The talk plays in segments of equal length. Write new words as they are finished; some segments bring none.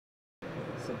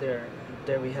So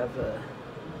there we have a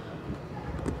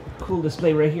cool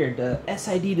display right here, the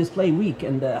SID Display Week.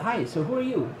 And hi, so who are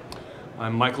you?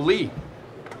 I'm Michael Lee.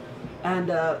 And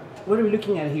what are we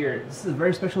looking at here? This is a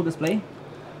very special display.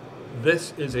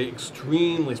 This is an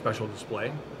extremely special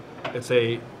display. It's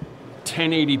a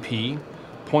 1080p,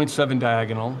 0.7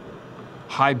 diagonal,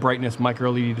 high brightness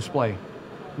micro-LED display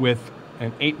with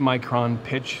an 8 micron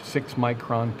pitch, 6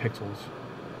 micron pixels.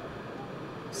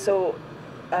 So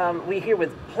we're here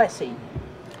with Plessey.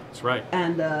 That's right.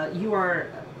 And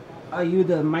are you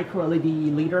the micro-LED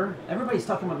leader? Everybody's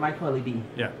talking about micro-LED.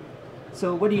 Yeah.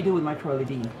 So what do you do with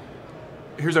micro-LED?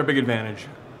 Here's our big advantage.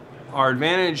 Our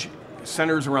advantage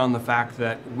centers around the fact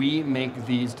that we make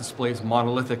these displays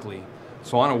monolithically.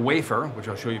 So on a wafer, which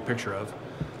I'll show you a picture of,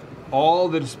 all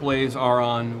the displays are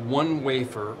on one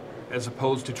wafer as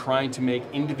opposed to trying to make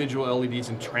individual LEDs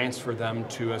and transfer them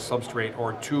to a substrate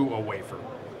or to a wafer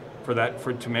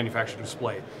to manufacture a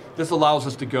display. This allows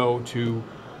us to go to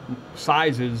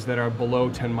sizes that are below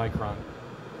 10 micron.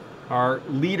 Our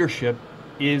leadership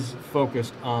is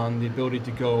focused on the ability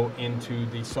to go into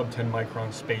the sub 10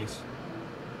 micron space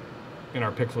in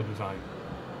our pixel design.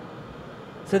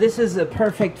 So this is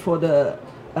perfect for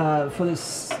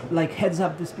this like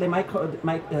heads-up display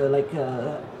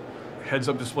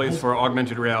Heads-up displays for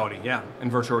augmented reality, yeah, and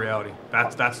virtual reality.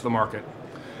 That's the market.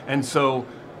 And so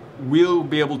we'll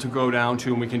be able to go down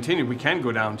to, and we can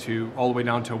go down to, all the way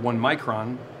down to 1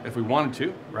 micron if we wanted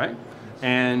to, right?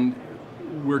 And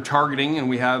we're targeting, and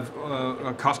we have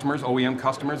customers, OEM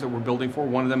customers that we're building for.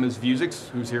 One of them is Vuzix,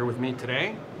 who's here with me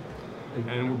today.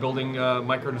 And we're building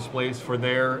micro displays for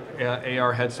their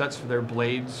AR headsets, for their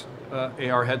Blades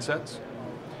AR headsets.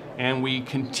 And we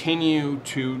continue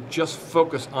to just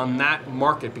focus on that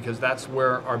market because that's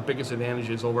where our biggest advantage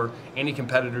is over any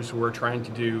competitors who are trying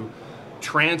to do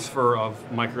transfer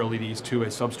of micro LEDs to a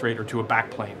substrate or to a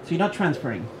backplane. So you're not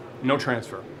transferring? No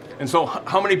transfer. And so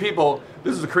how many people,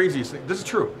 this is the craziest thing, this is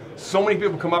true. So many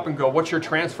people come up and go, what's your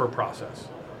transfer process?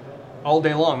 All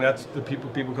day long, that's the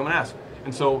people come and ask.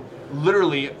 And so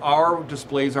literally our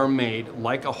displays are made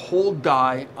like a whole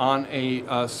die on a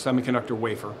semiconductor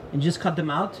wafer. And just cut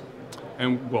them out?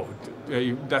 And well,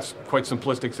 that's quite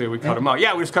simplistic, say we cut them out.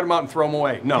 Yeah, we just cut them out and throw them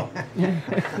away. No.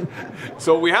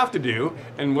 So what we have to do,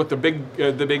 and what the big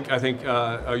I think,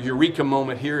 eureka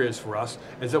moment here is for us,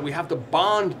 is that we have to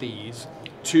bond these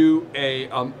to a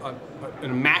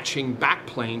matching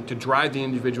backplane to drive the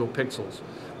individual pixels,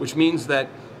 which means that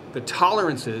the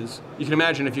tolerances, you can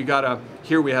imagine if you got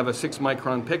here we have a 6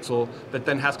 micron pixel that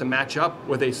then has to match up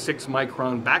with a 6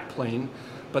 micron backplane,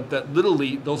 but that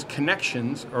literally those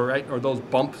connections, or those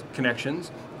bump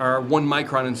connections, are 1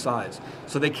 micron in size.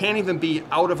 So they can't even be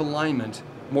out of alignment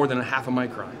more than a half a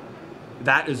micron.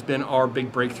 That has been our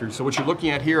big breakthrough. So what you're looking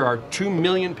at here are 2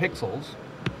 million pixels,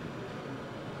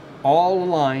 all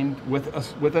aligned with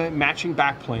a matching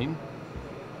backplane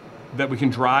that we can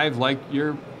drive like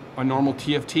a normal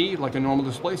TFT, like a normal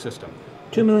display system.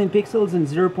 2 million pixels and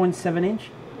 0.7 inch?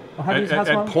 At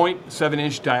 0.7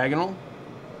 inch diagonal,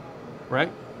 right?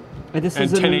 And this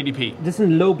is 1080p. This is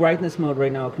in low brightness mode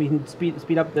right now. Can we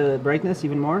speed up the brightness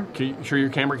even more? Can you sure your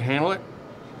camera can handle it?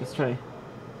 Let's try.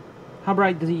 How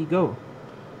bright does it go?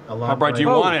 A lot. How bright do you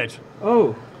want it?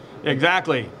 Oh.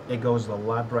 Exactly. It goes a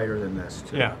lot brighter than this,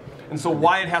 too. Yeah. And so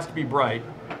why it has to be bright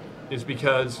is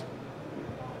because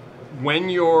when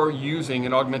you're using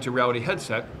an augmented reality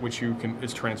headset, which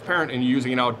is transparent, and you're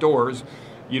using it outdoors,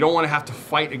 you don't want to have to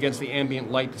fight against the ambient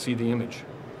light to see the image.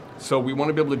 So we want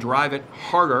to be able to drive it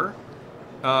harder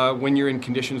when you're in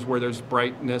conditions where there's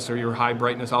brightness or you're high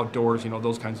brightness outdoors,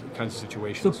 those kinds of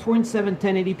situations. So 0.7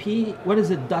 1080p, what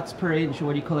is it, dots per inch, or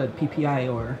what do you call it,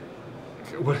 PPI, or?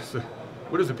 What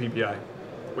is a PPI?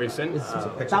 Wait, Sin?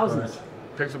 It's thousands.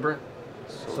 Pixel per?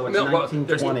 So it's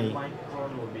 1920.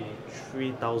 Micron will be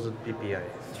 3,000 PPI.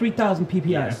 3,000 PPI.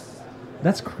 Yes.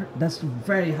 That's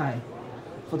very high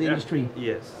for the industry.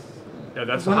 Yes. Yeah,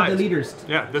 that's one the highest. of the leaders.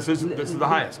 Yeah, this is the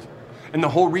highest. And the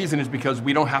whole reason is because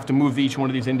we don't have to move each one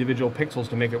of these individual pixels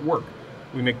to make it work.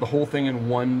 We make the whole thing in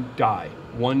one die,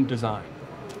 one design.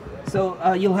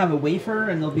 So you'll have a wafer,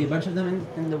 and there'll be a bunch of them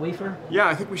in the wafer? Yeah,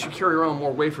 I think we should carry around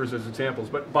more wafers as examples.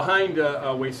 But behind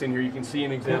Wei-Sin here, you can see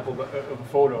an example of a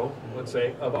photo, let's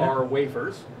say, of our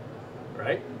wafers,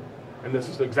 right? And this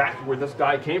is exactly where this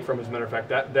die came from, as a matter of fact.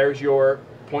 There's your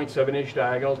 0.7 inch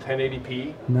diagonal,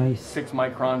 1080p, nice 6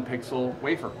 micron pixel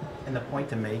wafer. And the point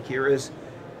to make here is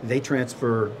they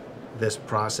transfer this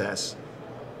process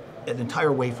an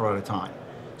entire wafer at a time.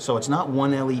 So it's not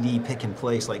one LED pick and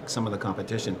place like some of the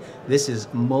competition. This is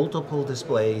multiple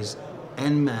displays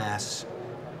en masse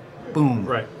boom.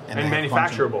 Right. And And they have a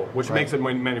bunch of- manufacturable, which right. makes it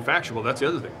manufacturable. That's the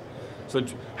other thing. So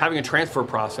having a transfer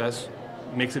process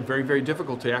makes it very, very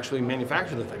difficult to actually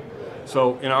manufacture the thing.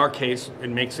 So in our case, it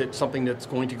makes it something that's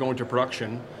going to go into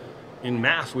production in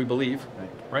mass, we believe,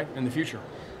 right, in the future.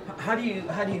 How do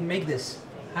you make this?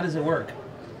 How does it work?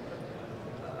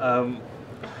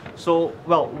 So,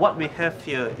 well, what we have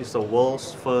here is the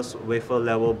world's first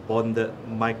wafer-level bonded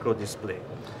micro display.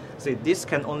 See, this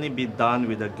can only be done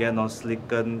with the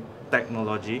GaN-on-Silicon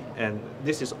technology, and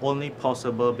this is only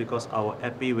possible because our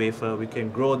epi wafer, we can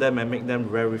grow them and make them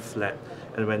very flat.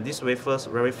 And when these wafers,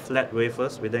 very flat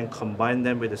wafers, we then combine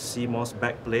them with the CMOS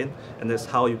backplane, and that's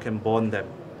how you can bond them.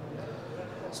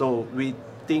 So we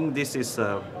think this is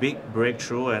a big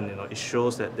breakthrough, and it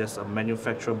shows that there's a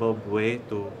manufacturable way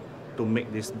to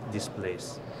make these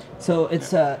displays. So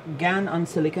it's a GaN on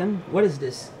silicon. What is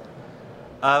this?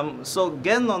 So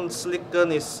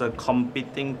GaN-on-Silicon is a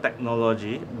competing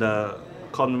technology. The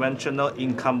conventional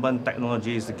incumbent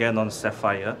technology is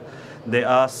GaN-on-Sapphire. There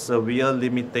are severe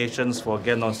limitations for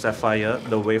GaN-on-Sapphire.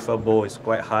 The wafer bow is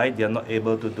quite high. They are not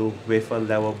able to do wafer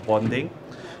level bonding.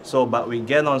 So, but with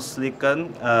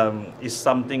GaN-on-Silicon is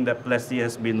something that Plessey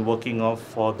has been working on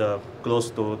for close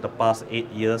to the past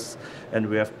 8 years, and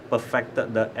we have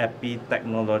perfected the epi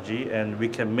technology, and we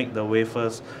can make the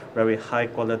wafers very high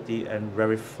quality and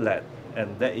very flat,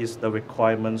 and that is the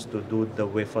requirements to do the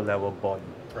wafer level bond.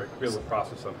 Right, be able to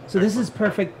process them. So this is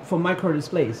perfect for micro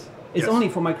displays. It's Yes. only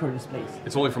for micro displays.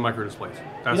 It's only for micro displays.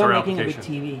 That's You're our not making a big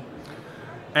application. TV.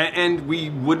 And we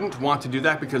wouldn't want to do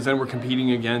that because then we're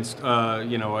competing against,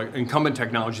 incumbent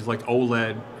technologies like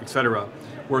OLED, et cetera,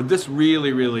 where this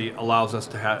really, really allows us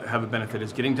to have a benefit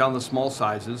is getting down to small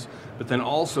sizes, but then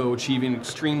also achieving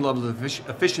extreme levels of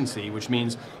efficiency, which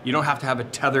means you don't have to have a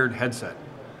tethered headset.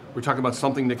 We're talking about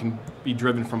something that can be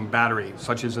driven from battery,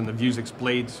 such as in the Vuzix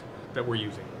blades that we're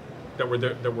using, that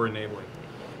we're enabling.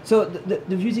 So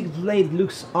the Vuzix blade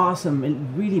looks awesome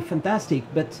and really fantastic,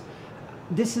 but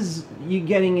this is you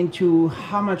getting into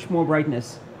how much more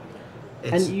brightness?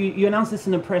 And you announced this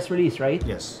in a press release, right?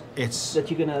 Yes, it's That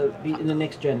you're gonna be in the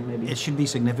next gen, maybe. it should be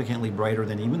significantly brighter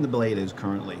than even the blade is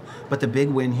currently. But the big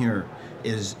win here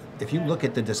is if you look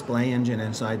at the display engine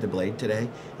inside the blade today,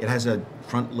 it has a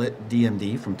front lit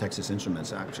DMD from Texas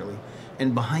Instruments actually,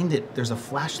 and behind it there's a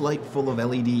flashlight full of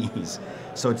LEDs.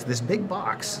 So it's this big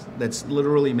box that's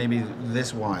literally maybe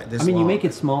this wide. This I mean, you long. make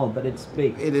it small, but it's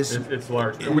big. It is. It's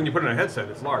large. When you put it in a headset,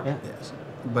 it's large. Yeah. Yes,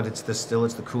 but it's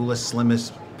the coolest,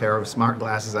 slimmest pair of smart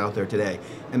glasses out there today.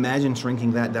 Imagine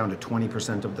shrinking that down to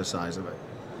 20% of the size of it.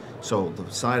 So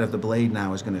the side of the blade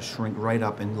now is going to shrink right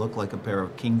up and look like a pair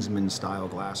of Kingsman style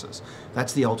glasses.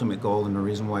 That's the ultimate goal and the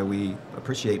reason why we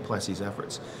appreciate Plessey's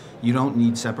efforts. You don't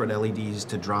need separate LEDs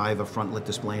to drive a front lit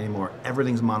display anymore.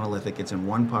 Everything's monolithic, it's in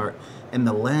one part. And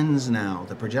the lens now,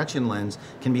 the projection lens,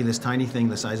 can be this tiny thing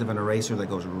the size of an eraser that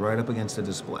goes right up against the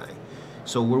display.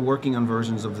 So we're working on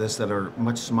versions of this that are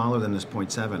much smaller than this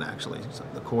 0.7 actually, so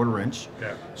the 1/4 inch.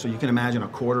 Yeah. So you can imagine a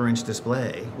 1/4 inch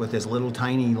display with this little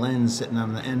tiny lens sitting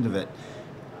on the end of it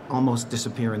almost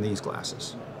disappear in these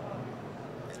glasses.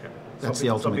 That's the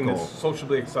ultimate something goal. That's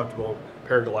socially acceptable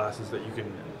pair of glasses that you can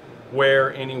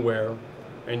wear anywhere,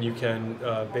 and you can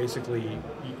basically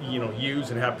use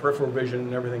and have peripheral vision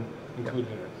and everything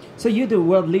included in it. So you're the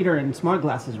world leader in smart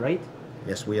glasses, right?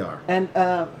 Yes, we are. And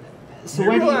so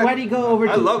why do you go over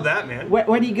to... I love that, man.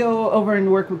 Why do you go over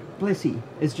and work with Plessey?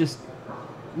 It's just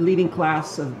leading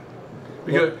class of...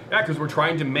 Because we're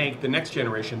trying to make the next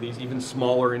generation these even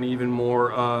smaller and even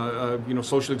more,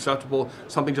 socially acceptable.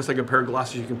 Something just like a pair of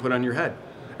glasses you can put on your head,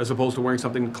 as opposed to wearing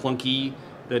something clunky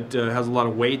that has a lot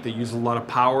of weight, that uses a lot of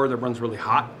power, that runs really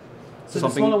hot. So the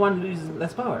smaller one uses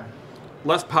less power.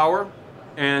 Less power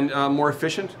and more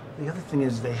efficient. The other thing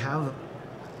is they have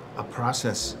a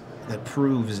process that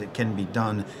proves it can be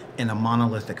done in a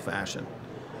monolithic fashion.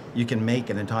 You can make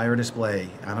an entire display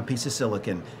on a piece of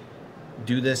silicon,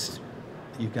 do this,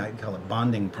 you call it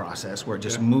bonding process, where it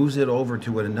just moves it over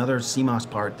to another CMOS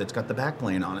part that's got the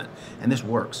backplane on it, and this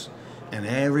works. And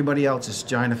everybody else is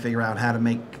trying to figure out how to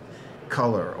make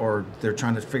color, or they're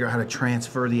trying to figure out how to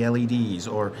transfer the LEDs,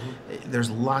 or there's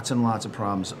lots and lots of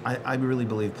problems. I really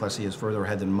believe Plessey is further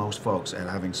ahead than most folks at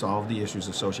having solved the issues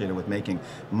associated with making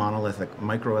monolithic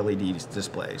micro-LED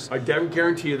displays. I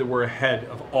guarantee you that we're ahead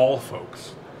of all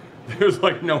folks. There's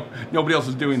like nobody else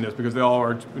is doing this because they all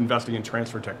are investing in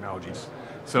transfer technologies.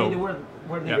 So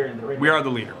we're leader in the we are the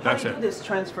leader. That's How do you it. do this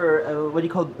transfer, what do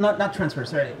you call, not transfer,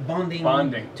 sorry, bonding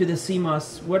to the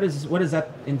CMOS, what does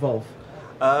that involve?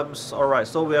 All right,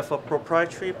 so we have a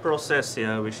proprietary process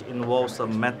here which involves a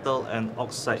metal and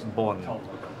oxide bond.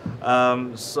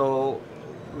 So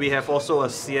We have also a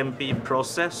CMP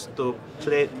process to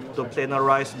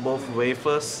planarize both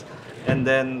wafers, and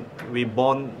then we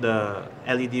bond the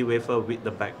LED wafer with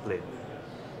the backplane.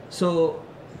 So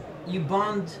you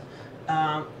bond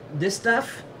this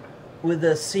stuff with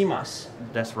the CMOS.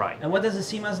 That's right. And what does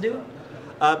the CMOS do?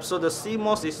 So the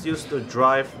CMOS is used to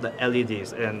drive the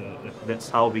LEDs, and that's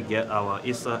how we get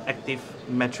it's an active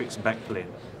matrix backplane.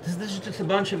 This is just a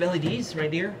bunch of LEDs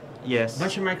right here? Yes. A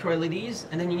bunch of micro LEDs,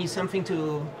 and then you need something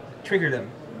to trigger them.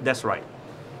 That's right.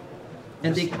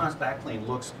 And The CMOS backplane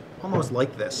looks almost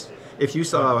like this. If you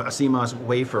saw a CMOS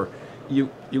wafer, you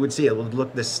would see it would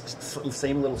look this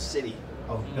same little city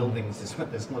of buildings is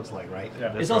what this looks like, right?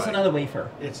 Yeah, it's also another wafer.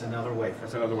 It's another wafer.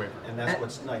 It's another wafer. And that's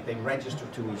what's nice. They register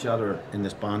to each other in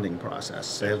this bonding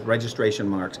process. They have registration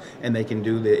marks, and they can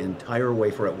do the entire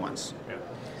wafer at once. Yeah.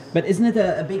 But isn't it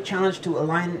a big challenge to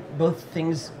align both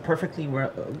things perfectly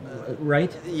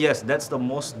right? Yes, that's the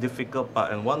most difficult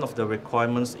part, and one of the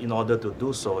requirements in order to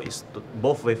do so is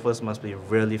both wafers must be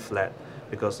really flat,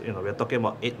 because we're talking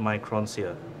about 8 microns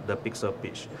here, the pixel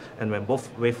pitch, and when both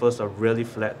wafers are really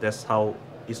flat, that's how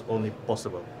it's only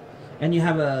possible. And you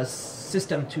have a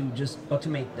system to just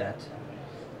automate that,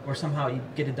 or somehow you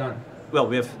get it done. Well,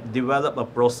 we have developed a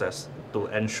process to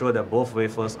ensure that both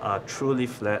wafers are truly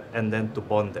flat, and then to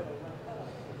bond them.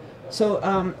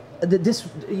 So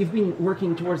you've been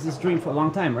working towards this dream for a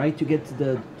long time, right? To get to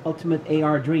the ultimate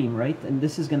AR dream, right? And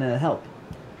this is going to help.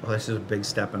 Well, this is a big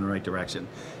step in the right direction.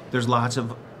 There's lots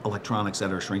of electronics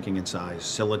that are shrinking in size.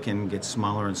 Silicon gets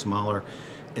smaller and smaller,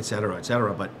 et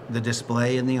cetera, but the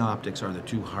display and the optics are the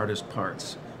two hardest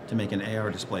parts to make an AR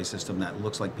display system that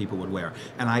looks like people would wear.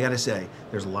 And I gotta say,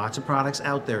 there's lots of products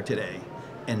out there today,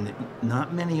 and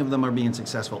not many of them are being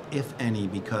successful, if any,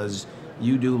 because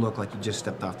you do look like you just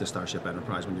stepped off the Starship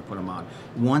Enterprise when you put them on.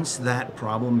 Once that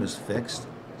problem is fixed,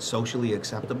 socially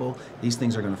acceptable, these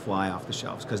things are going to fly off the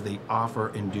shelves because they offer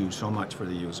and do so much for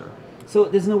the user. So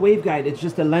there's no waveguide, it's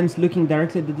just a lens looking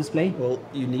directly at the display? Well,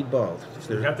 you need both.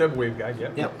 You have to have a waveguide, yeah.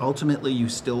 Yeah. Ultimately, you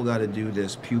still got to do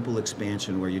this pupil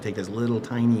expansion where you take this little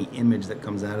tiny image that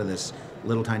comes out of this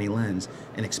little tiny lens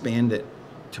and expand it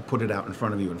to put it out in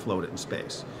front of you and float it in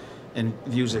space. And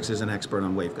Vuzix is an expert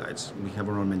on waveguides. We have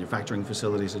our own manufacturing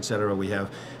facilities, et cetera. We have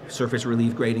surface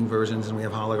relief grading versions, and we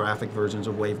have holographic versions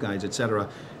of waveguides, et cetera.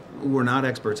 We're not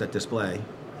experts at display.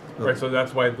 Right, so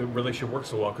that's why the relationship works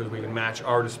so well, because we can match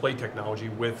our display technology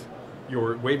with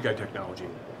your waveguide technology.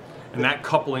 And that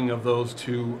coupling of those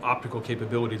two optical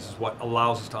capabilities is what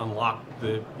allows us to unlock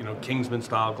the Kingsman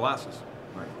style glasses.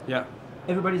 Right. Yeah.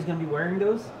 Everybody's going to be wearing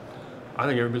those? I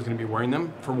think everybody's going to be wearing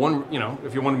them. For one,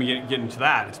 if you want to get into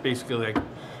that, it's basically like,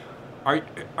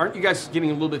 aren't you guys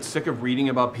getting a little bit sick of reading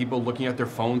about people looking at their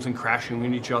phones and crashing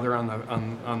into each other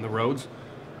on the roads?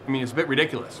 I mean, it's a bit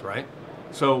ridiculous, right?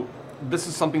 So this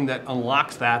is something that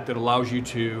unlocks that allows you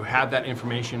to have that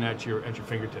information at your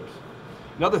fingertips.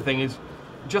 Another thing is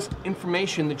just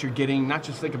information that you're getting, not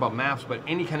just think about maps, but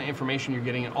any kind of information you're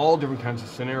getting in all different kinds of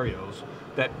scenarios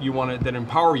that that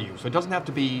empower you. So it doesn't have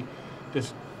to be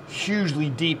this hugely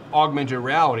deep augmented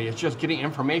reality. It's just getting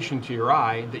information to your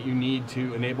eye that you need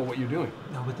to enable what you're doing.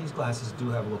 Now, but these glasses do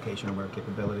have location-aware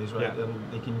capabilities, right? Yeah.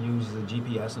 They can use the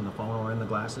GPS in the phone or in the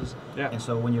glasses. Yeah. And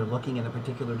so when you're looking in a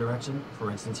particular direction,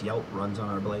 for instance, Yelp runs on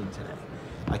our Blade today.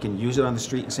 I can use it on the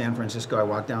street in San Francisco. I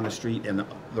walk down the street and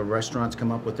the restaurants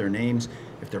come up with their names.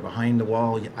 If they're behind the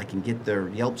wall, I can get their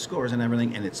Yelp scores and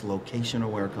everything, and it's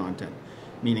location-aware content,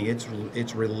 meaning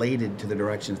it's related to the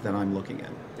directions that I'm looking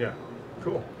in. Yeah,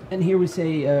 cool. And here we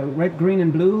say red, green,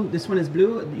 and blue. This one is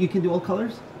blue. You can do all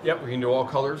colors? Yep, we can do all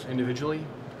colors individually.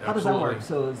 How does that work?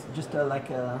 So it's just like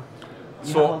you have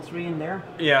all three in there?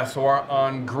 Yeah, so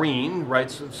on green,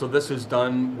 right, so this is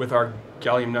done with our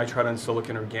gallium nitride on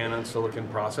silicon or GaN on silicon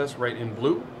process, right, in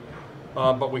blue.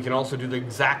 But we can also do the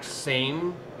exact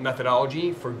same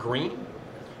methodology for green.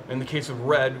 In the case of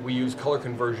red, we use color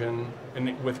conversion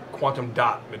with quantum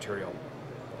dot material.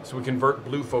 So we convert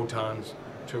blue photons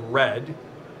to red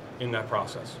in that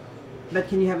process. But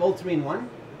can you have all three in one?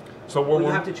 So or you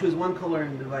have to choose one color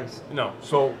in the device? No,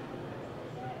 so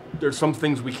there's some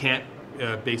things we can't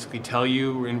basically tell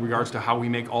you in regards to how we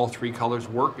make all three colors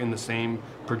work in the same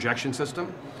projection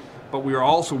system, but we are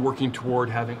also working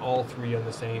toward having all three on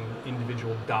the same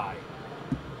individual die.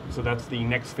 So that's the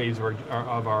next phase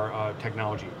of our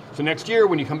technology. So next year,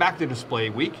 when you come back to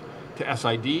Display Week, to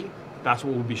SID, that's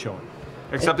what we'll be showing.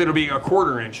 Except it'll be a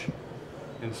 1/4 inch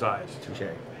in size.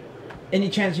 Touché. Any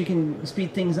chance you can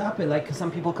speed things up? Like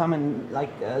some people come and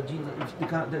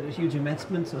there's huge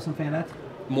investments or something like that?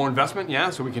 More investment, yeah,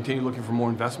 so we continue looking for more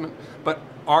investment. But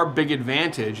our big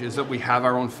advantage is that we have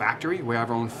our own factory, we have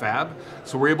our own fab,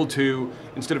 so we're able to,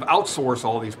 instead of outsource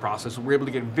all these processes, we're able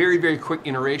to get very, very quick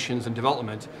iterations and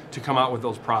development to come out with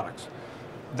those products.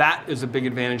 That is a big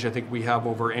advantage I think we have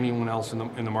over anyone else in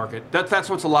the market. That's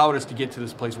what's allowed us to get to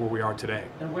this place where we are today.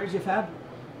 And where's your fab?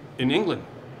 In England.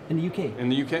 In the UK? In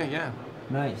the UK, yeah.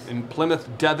 Nice. In Plymouth,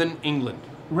 Devon, England.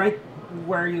 Right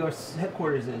where your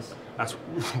headquarters is? That's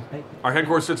our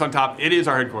headquarters sits on top. It is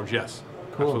our headquarters, yes.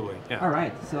 Cool. Absolutely. Yeah. All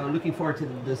right. So looking forward to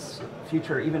this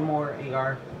future, even more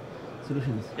AR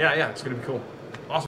solutions. Yeah, it's going to be cool.